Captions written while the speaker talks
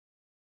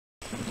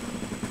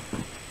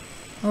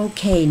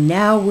Okay,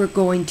 now we're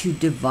going to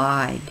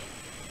divide.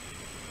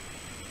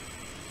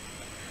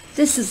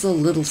 This is a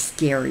little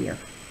scarier.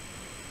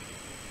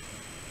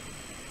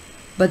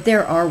 But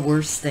there are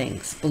worse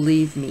things,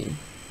 believe me.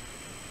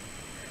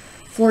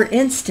 For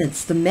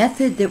instance, the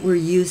method that we're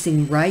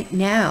using right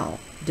now,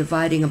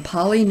 dividing a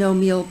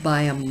polynomial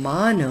by a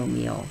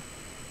monomial,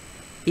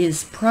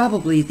 is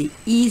probably the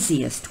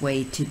easiest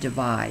way to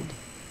divide.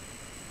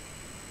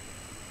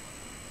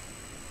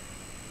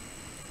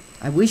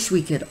 I wish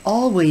we could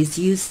always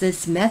use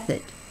this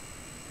method.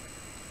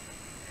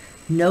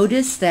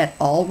 Notice that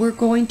all we're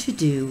going to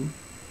do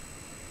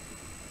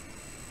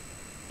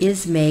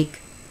is make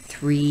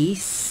 3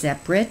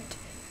 separate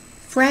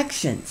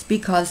fractions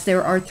because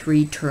there are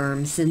 3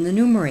 terms in the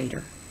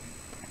numerator.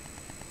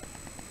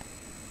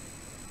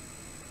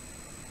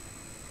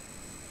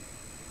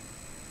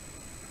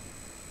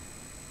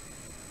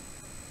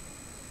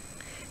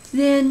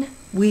 Then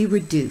we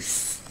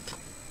reduce.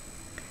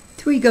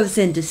 3 goes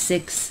into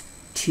 6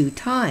 2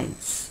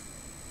 times.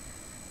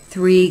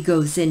 3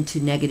 goes into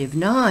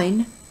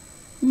 -9,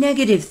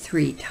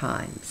 -3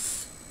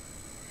 times.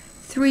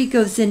 3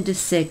 goes into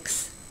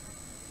 6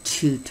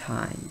 2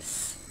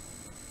 times.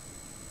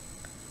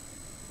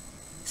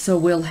 So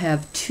we'll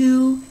have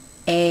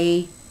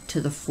 2a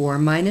to the 4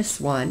 minus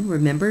 1.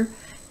 Remember,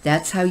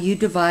 that's how you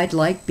divide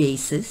like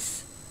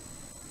bases.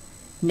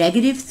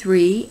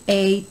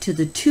 -3a to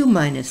the 2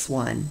 minus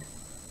 1.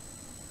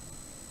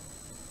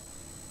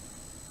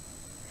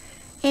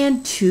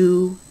 And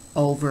 2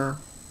 over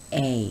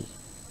a,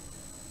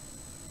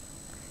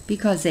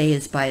 because a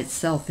is by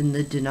itself in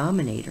the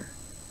denominator.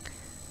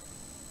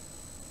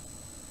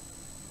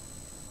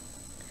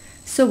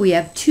 So we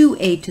have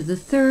 2a to the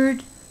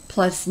 3rd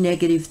plus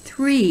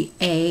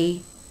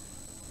 -3a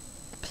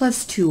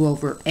plus 2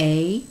 over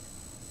a.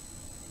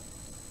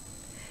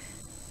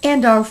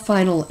 And our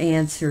final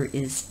answer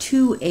is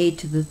 2a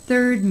to the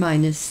 3rd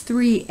minus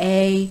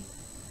 3a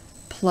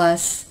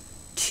plus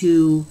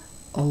 2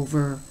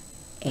 over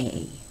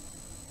a.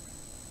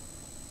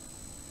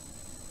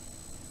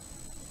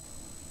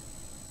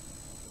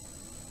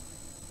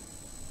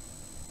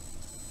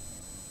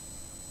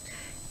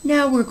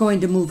 Now we're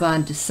going to move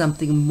on to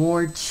something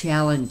more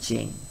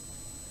challenging.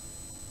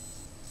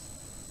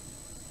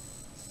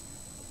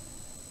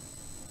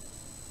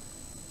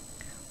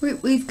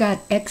 We've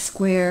got x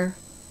squared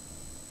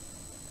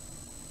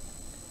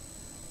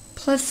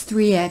plus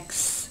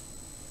 3x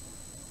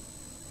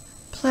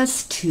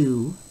plus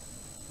 2,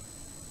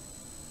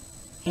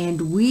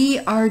 and we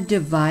are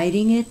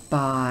dividing it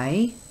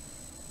by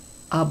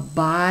a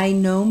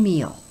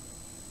binomial.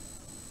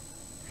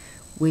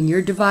 When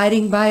you're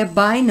dividing by a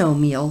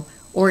binomial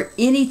or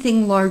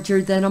anything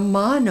larger than a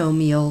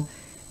monomial,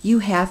 you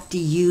have to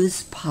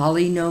use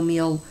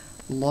polynomial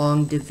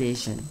long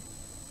division.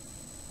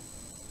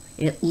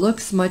 It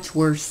looks much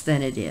worse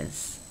than it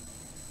is.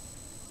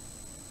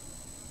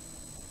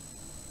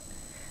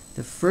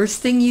 The first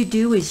thing you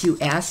do is you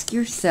ask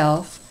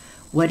yourself,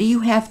 what do you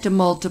have to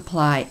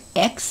multiply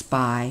x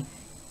by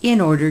in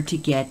order to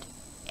get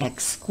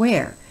x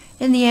squared?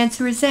 And the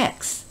answer is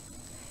x.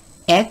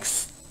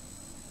 X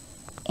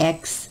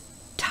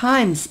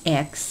times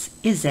x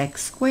is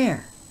x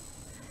squared.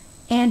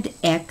 And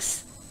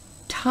x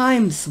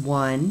times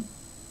 1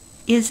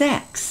 is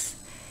x.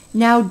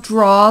 Now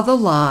draw the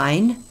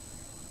line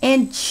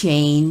and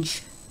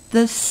change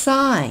the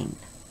sign.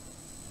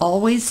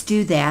 Always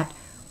do that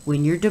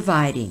when you're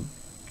dividing.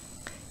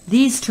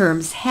 These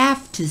terms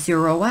have to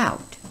zero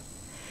out.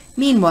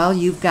 Meanwhile,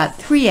 you've got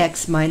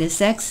 3x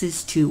minus x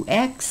is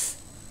 2x,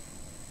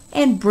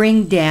 and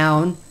bring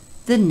down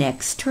the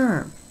next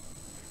term,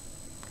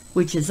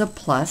 which is a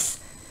plus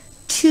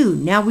 2.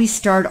 Now we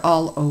start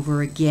all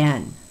over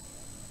again.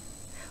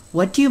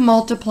 What do you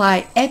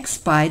multiply x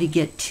by to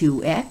get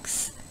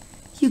 2x?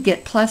 You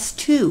get plus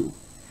 2.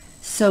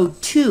 So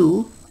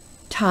 2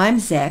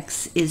 times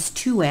x is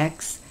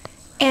 2x,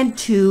 and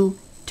 2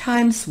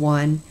 times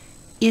 1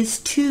 is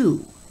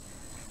 2.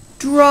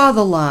 Draw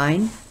the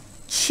line,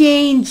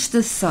 change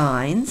the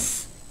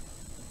signs,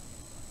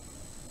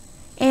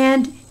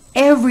 and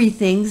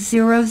everything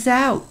zeroes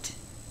out,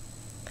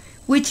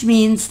 which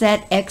means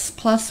that x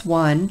plus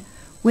 1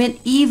 went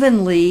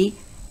evenly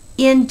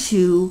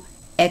into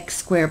x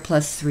squared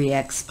plus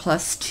 3x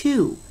plus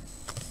 2.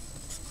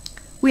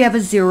 We have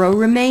a 0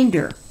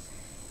 remainder.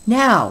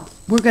 Now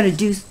we're going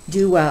to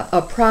do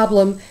a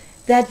problem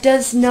that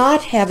does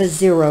not have a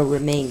 0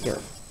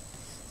 remainder.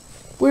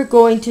 We're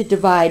going to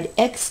divide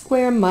x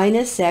squared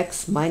minus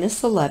x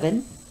minus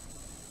 11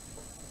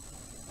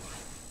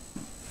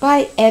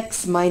 by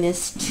x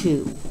minus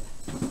 2.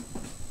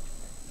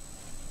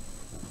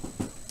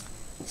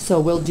 So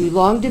we'll do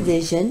long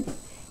division,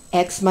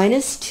 x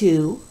minus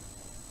 2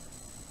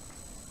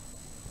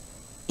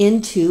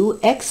 into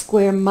x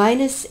squared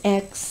minus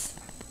x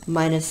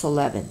minus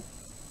 11.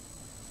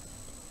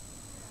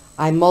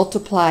 I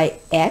multiply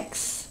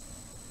x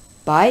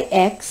by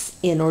x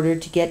in order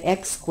to get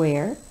x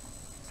squared,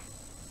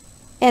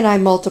 and I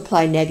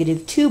multiply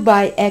 -2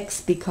 by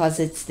x because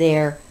it's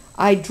there.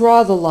 I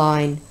draw the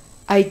line,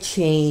 I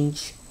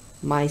change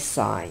my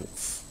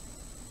signs.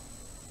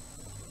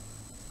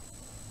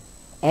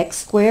 X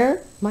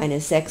squared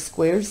minus x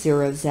squared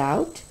zeroes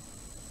out,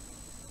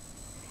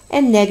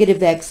 and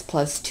negative x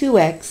plus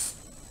 2x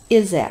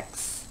is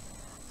x.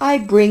 I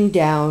bring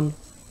down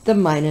the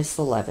minus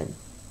 11.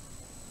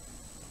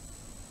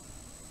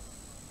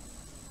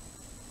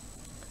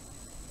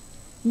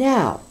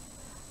 Now,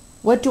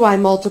 what do I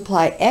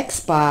multiply x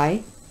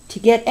by to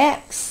get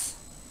x?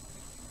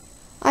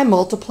 I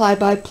multiply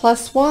by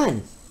plus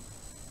 1.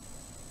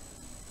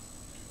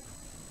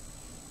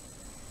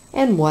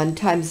 And 1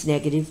 times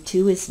negative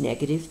 2 is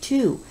negative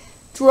 2.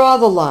 Draw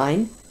the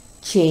line,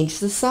 change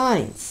the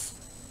signs.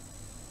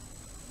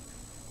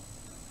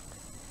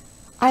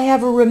 I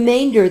have a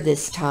remainder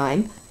this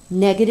time,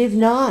 negative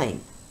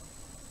 9.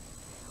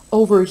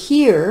 Over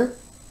here,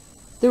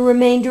 the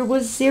remainder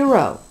was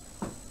 0.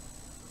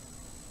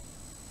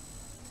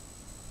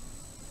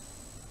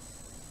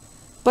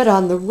 But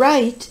on the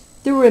right,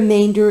 the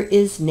remainder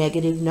is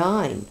negative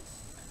 9.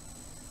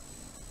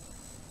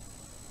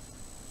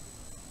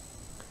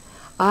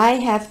 I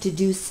have to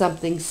do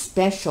something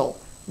special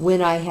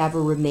when I have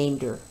a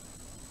remainder.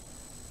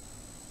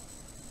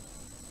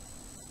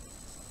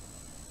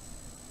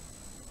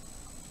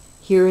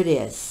 Here it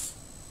is.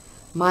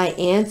 My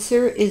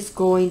answer is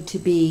going to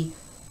be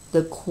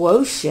the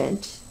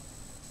quotient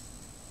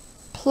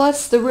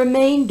plus the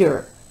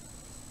remainder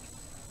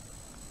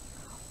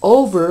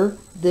over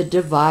the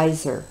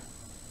divisor.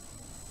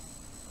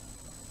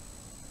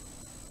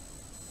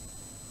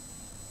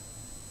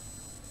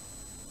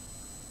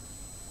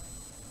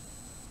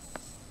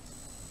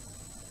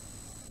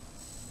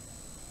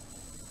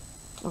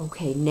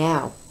 Okay,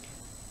 now,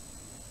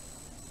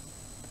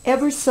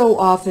 ever so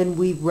often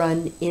we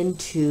run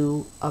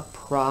into a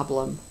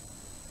problem.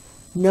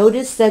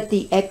 Notice that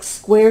the x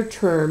squared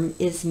term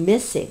is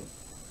missing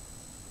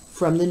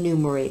from the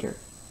numerator.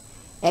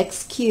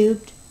 X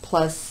cubed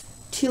plus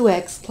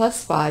 2x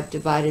plus 5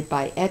 divided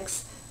by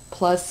x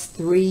plus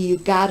 3. You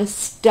gotta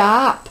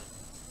stop.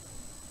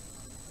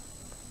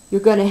 You're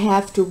going to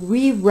have to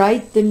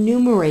rewrite the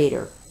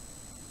numerator.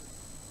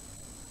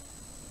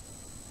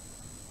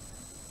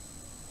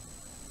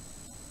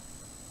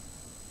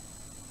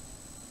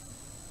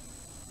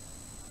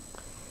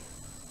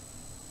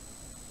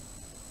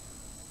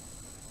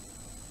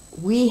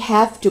 We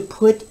have to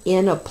put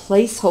in a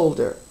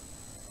placeholder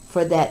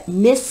for that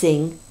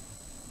missing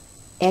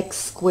x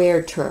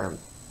squared term.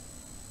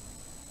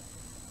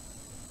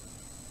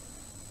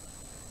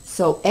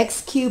 So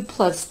x cubed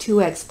plus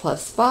 2x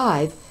plus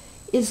 5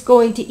 is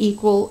going to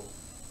equal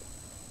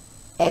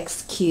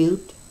x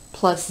cubed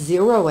plus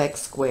 0x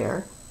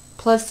squared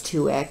plus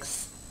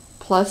 2x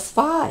plus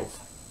 5.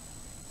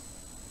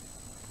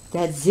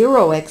 That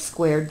 0x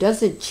squared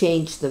doesn't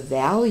change the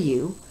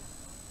value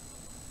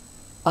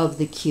of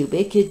the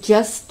cubic, it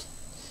just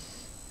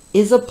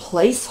is a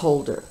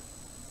placeholder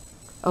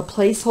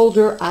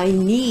I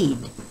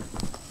need.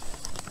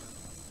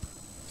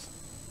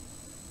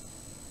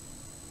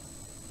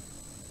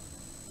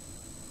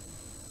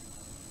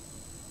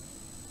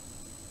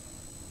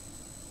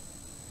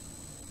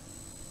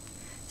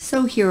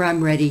 So here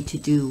I'm ready to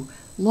do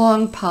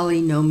long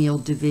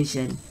polynomial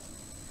division.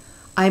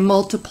 I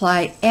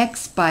multiply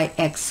x by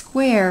x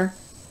squared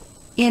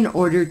in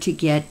order to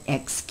get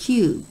x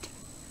cubed.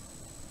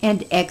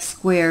 And x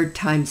squared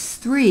times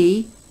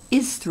 3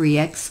 is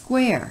 3x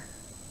squared.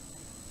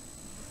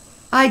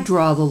 I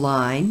draw the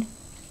line.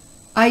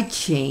 I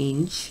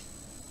change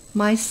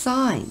my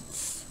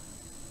signs.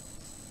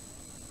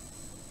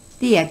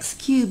 The x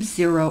cubed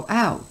zero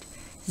out.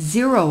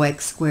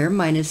 0x squared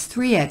minus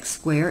 3x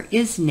squared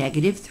is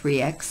negative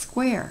 3x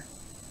squared.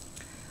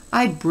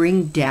 I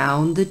bring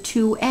down the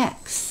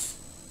 2x.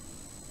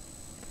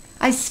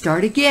 I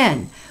start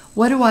again.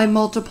 What do I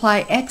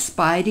multiply x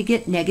by to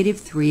get negative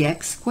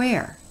 3x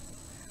squared?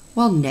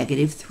 Well,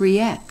 negative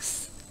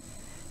 3x.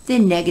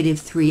 Then negative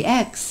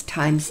 3x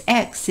times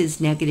x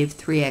is negative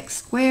 3x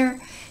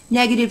squared.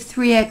 Negative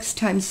 3x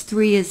times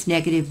 3 is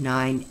negative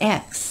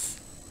 9x.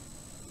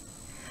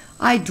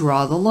 I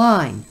draw the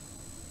line.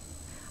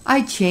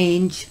 I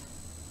change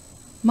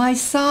my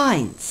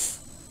signs.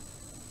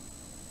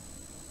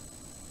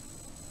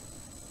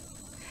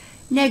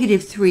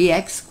 Negative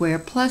 3x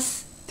squared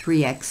plus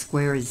 3x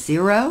squared is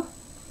 0,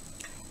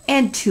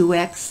 and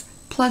 2x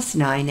plus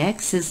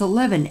 9x is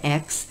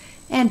 11x,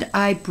 and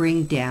I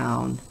bring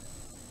down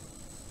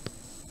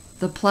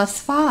the plus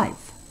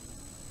 5.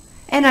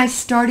 And I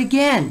start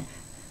again.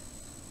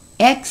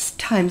 X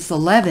times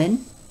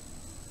 11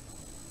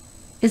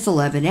 is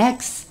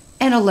 11x,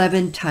 and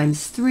 11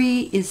 times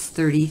 3 is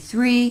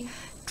 33.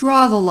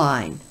 Draw the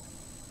line.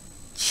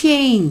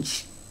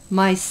 Change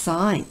my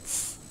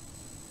signs.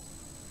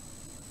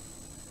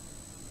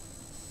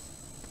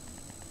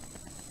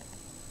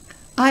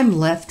 I'm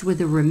left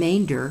with a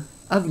remainder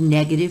of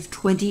negative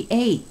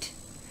 28.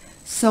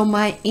 So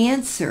my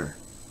answer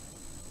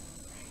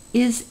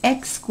is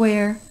x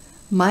squared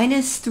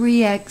minus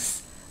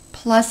 3x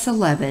plus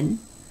 11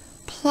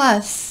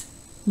 plus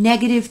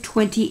negative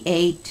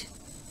 28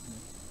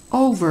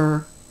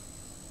 over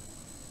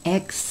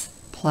x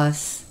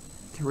plus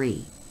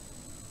 3.